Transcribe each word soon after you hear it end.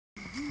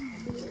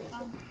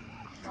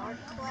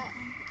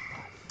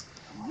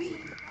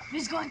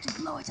We're going to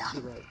blow it up.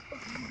 You're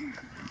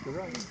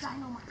right.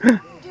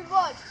 Dude,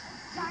 look.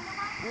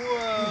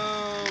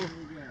 Whoa!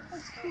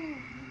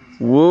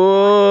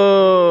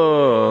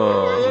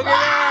 Whoa! Look at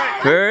that!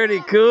 Pretty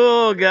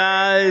cool,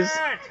 guys.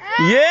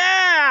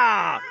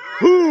 Yeah!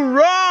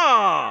 Hoorah!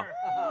 I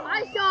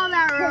saw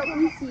that rope.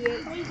 You see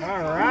it.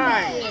 All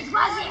right. It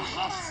was a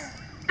hiss.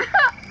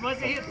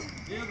 What's it?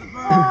 Hear the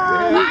birds.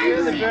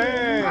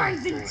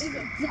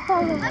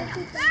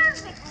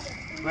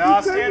 Well,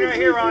 I'll stand right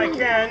here while I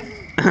can.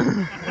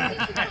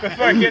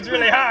 Before it gets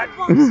really hot.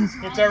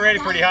 It's already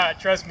pretty hot,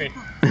 trust me.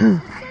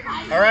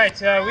 All right,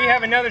 we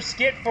have another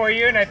skit for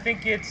you, and I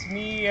think it's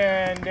me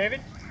and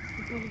David.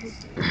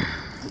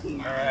 All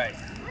right.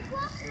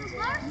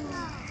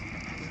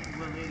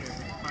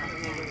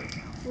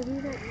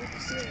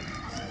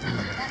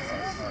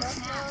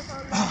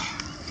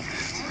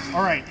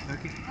 All right.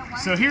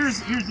 So here's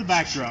the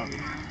backdrop.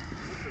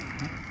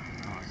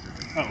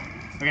 Oh,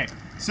 okay.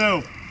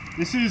 So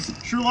this is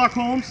Sherlock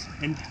Holmes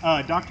and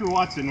Dr.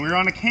 Watson. We're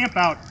on a camp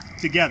out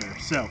together,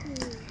 so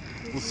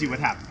we'll see what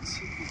happens.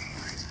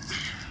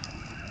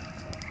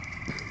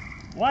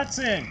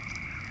 Watson,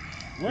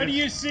 what do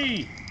you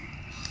see?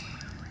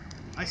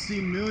 I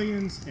see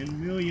millions and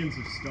millions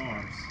of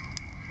stars.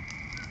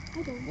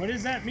 What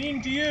does that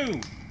mean to you?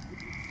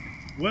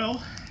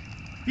 Well,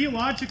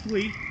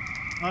 theologically,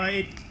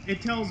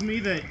 it tells me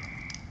that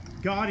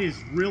God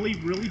is really,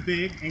 really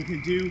big and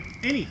can do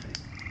anything.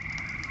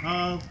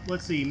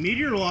 Let's see,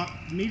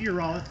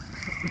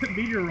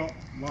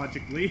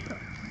 meteorologically,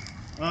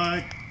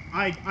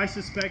 I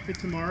suspect that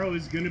tomorrow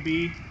is going to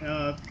be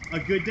a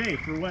good day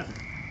for weather.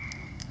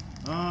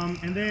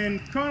 And then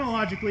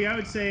chronologically, I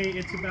would say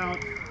it's about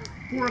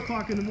 4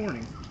 o'clock in the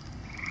morning.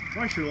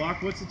 Why,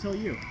 Sherlock, what's it tell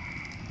you?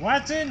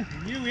 Watson,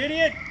 you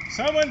idiot!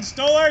 Someone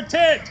stole our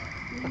tent!